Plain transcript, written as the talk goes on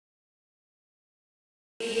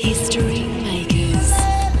History Makers.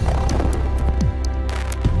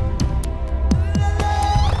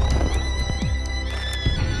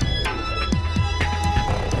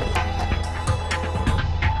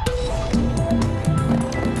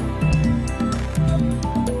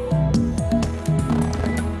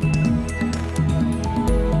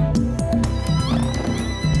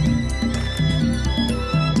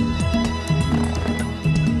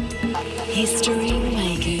 History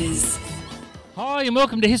Makers. Hi and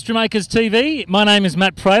welcome to History Makers TV. My name is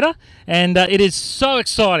Matt Prater and it is so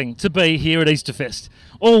exciting to be here at Easterfest.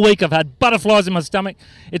 All week I've had butterflies in my stomach.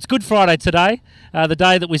 It's Good Friday today, the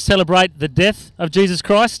day that we celebrate the death of Jesus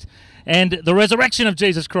Christ and the resurrection of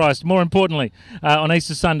Jesus Christ, more importantly, on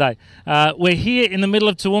Easter Sunday. We're here in the middle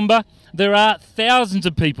of Toowoomba. There are thousands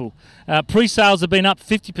of people. Pre-sales have been up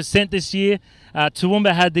 50% this year.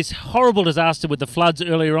 Toowoomba had this horrible disaster with the floods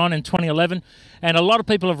earlier on in 2011, and a lot of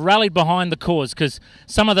people have rallied behind the cause because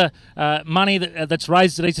some of the money that's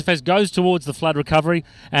raised at Easterfest goes towards the flood recovery,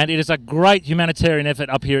 and it is a great humanitarian effort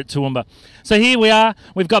up here at Toowoomba. So here we are.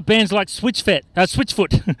 We've got bands like Switchfoot,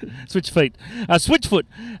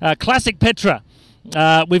 Classic Petra.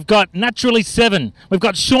 We've got Naturally Seven. We've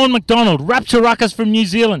got Sean McDonald, Rapture Ruckus from New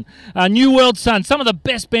Zealand, New World Sun. Some of the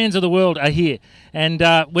best bands of the world are here. And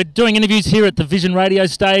we're doing interviews here at the Vision Radio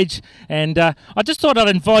stage. And I just thought I'd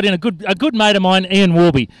invite in a good mate of mine, Ian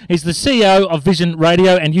Worby. He's the CEO of Vision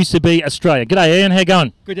Radio and UCB Australia. G'day, Ian. How you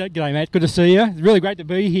going? G'day, Matt. Good to see you. It's really great to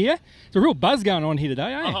be here. There's a real buzz going on here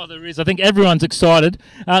today, eh? Oh, there is. I think everyone's excited.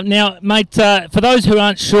 Now, mate, for those who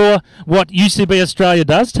aren't sure what UCB Australia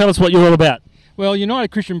does, tell us what you're all about. Well,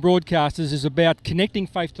 United Christian Broadcasters is about connecting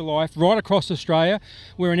faith to life right across Australia.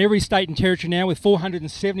 We're in every state and territory now with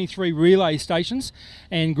 473 relay stations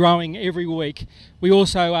and growing every week. We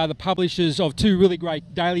also are the publishers of two really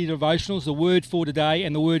great daily devotionals, The Word for Today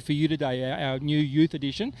and The Word for You Today, our new youth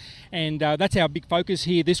edition. And that's our big focus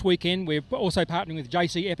here this weekend. We're also partnering with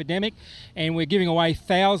JC Epidemic, and we're giving away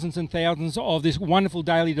thousands and thousands of this wonderful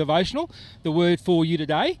daily devotional, The Word for You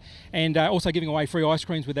Today, and also giving away free ice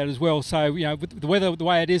creams with that as well. So, you know, with the weather the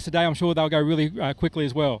way it is today, I'm sure they'll go really quickly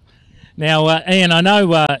as well. Now, Ian, I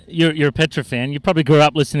know you're a Petra fan. You probably grew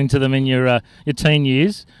up listening to them in your teen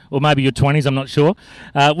years, or maybe your 20s, I'm not sure.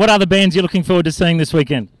 What other bands are you looking forward to seeing this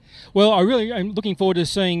weekend? Well, I really am looking forward to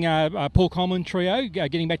seeing Paul Coleman Trio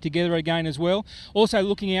getting back together again as well. Also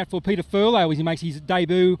looking out for Peter Furlow as he makes his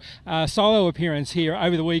debut solo appearance here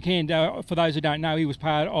over the weekend. For those who don't know, he was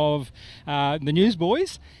part of the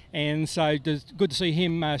Newsboys. And so it's good to see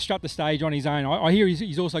him strut the stage on his own. I hear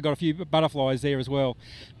he's also got a few butterflies there as well.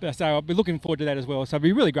 So I'll be looking forward to that as well. So it'll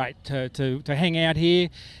be really great to hang out here.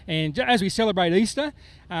 And as we celebrate Easter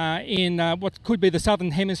in what could be the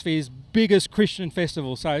Southern Hemisphere's biggest Christian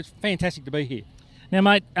festival. So it's fantastic to be here. Now,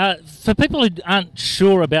 mate, for people who aren't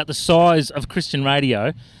sure about the size of Christian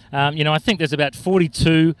radio, you know, I think there's about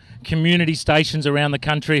 42 community stations around the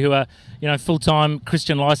country who are, you know, full-time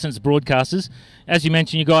Christian licensed broadcasters. As you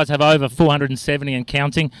mentioned, you guys have over 470 and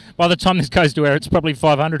counting. By the time this goes to air, it's probably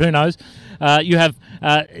 500, who knows. You have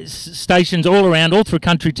stations all around, all through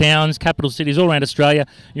country towns, capital cities, all around Australia.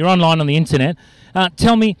 You're online on the internet.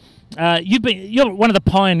 Tell me, you're one of the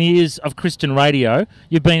pioneers of Christian radio.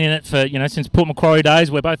 You've been in it for, you know, since Port Macquarie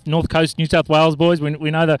days. We're both North Coast, New South Wales boys.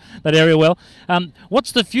 We know that area well.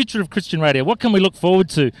 What's the future of Christian radio? What can we look forward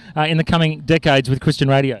to in the coming decades with Christian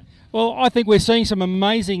radio? Well, I think we're seeing some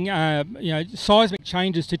amazing, seismic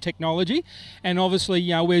changes to technology, and obviously,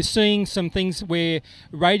 we're seeing some things where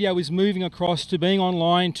radio is moving across to being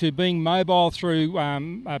online, to being mobile through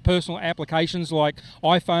personal applications like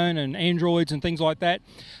iPhone and Androids and things like that.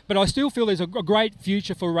 But I still feel there's a great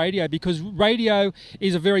future for radio because radio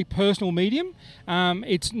is a very personal medium.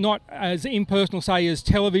 It's not as impersonal, say, as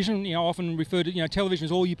television. You know, often referred to, television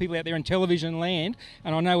is all you people out there in television land,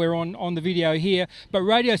 and I know we're on the video here, but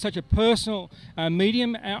radio is such a personal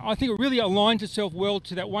medium. I think it really aligns itself well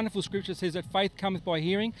to that wonderful scripture that says that faith cometh by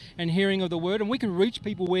hearing and hearing of the word, and we can reach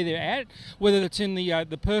people where they're at, whether it's in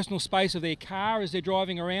the personal space of their car as they're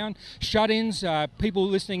driving around, shut-ins, people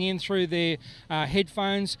listening in through their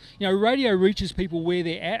headphones. Radio reaches people where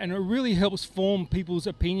they're at, and it really helps form people's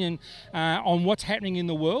opinion on what's happening in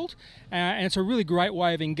the world, and it's a really great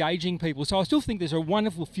way of engaging people. So I still think there's a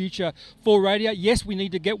wonderful future for radio. Yes, we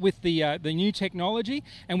need to get with the new technology,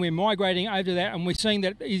 and we're migrating over to that, and we're seeing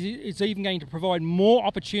that it's even going to provide more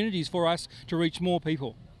opportunities for us to reach more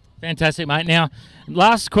people. Fantastic, mate. Now,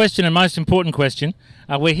 last question and most important question.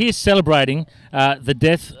 We're here celebrating the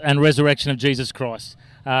death and resurrection of Jesus Christ.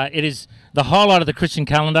 It is the highlight of the Christian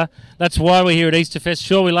calendar. That's why we're here at Easterfest.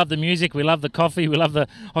 Sure, we love the music, we love the coffee, we love the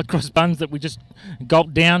hot cross buns that we just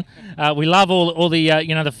gulped down. We love all the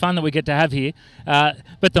the fun that we get to have here.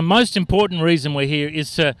 But the most important reason we're here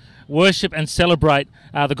is to worship and celebrate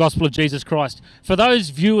the gospel of Jesus Christ. For those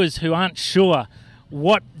viewers who aren't sure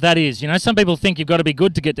what that is, some people think you've got to be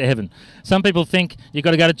good to get to heaven. Some people think you've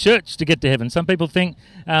got to go to church to get to heaven. Some people think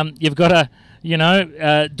you've got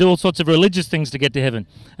to do all sorts of religious things to get to heaven.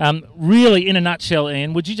 Really, in a nutshell,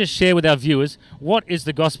 Ian, would you just share with our viewers, what is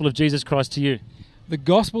the gospel of Jesus Christ to you? The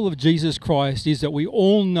gospel of Jesus Christ is that we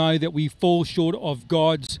all know that we fall short of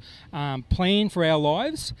God's plan for our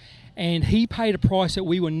lives, and he paid a price that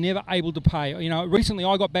we were never able to pay. Recently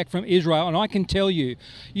I got back from Israel, and I can tell you,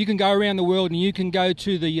 you can go around the world and you can go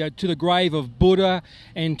to the grave of Buddha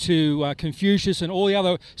and to Confucius and all the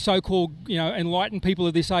other so-called enlightened people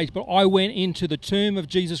of this age, but I went into the tomb of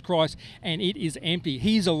Jesus Christ and it is empty.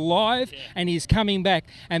 He's alive and he's coming back,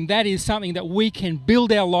 and that is something that we can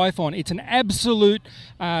build our life on. It's an absolute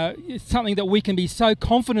something that we can be so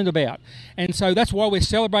confident about, and so that's why we're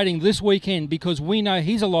celebrating this weekend, because we know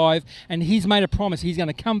he's alive and he's made a promise. He's going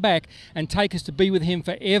to come back and take us to be with him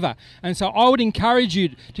forever. And so I would encourage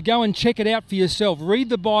you to go and check it out for yourself. Read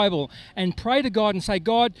the Bible and pray to God and say,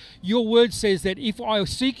 God, your word says that if I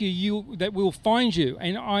seek you, that we'll find you.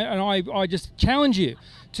 And I just challenge you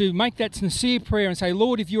to make that sincere prayer and say,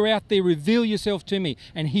 Lord, if you're out there, reveal yourself to me,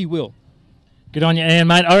 and he will. Good on you, Ian,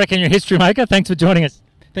 mate. I reckon you're a history maker. Thanks for joining us.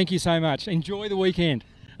 Thank you so much. Enjoy the weekend.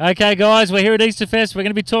 Okay, guys, we're here at Easterfest. We're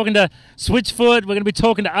going to be talking to Switchfoot. We're going to be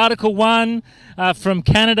talking to Article 1 from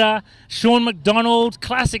Canada, Sean McDonald,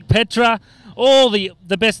 Classic Petra, all the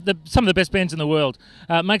best, some of the best bands in the world.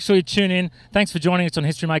 Make sure you tune in. Thanks for joining us on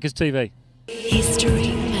History Makers TV.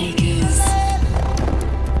 History Makers.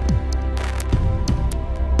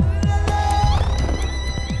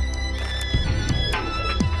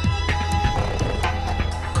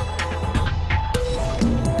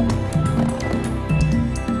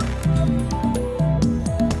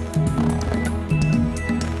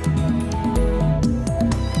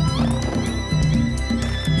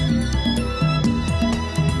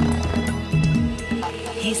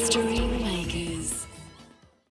 History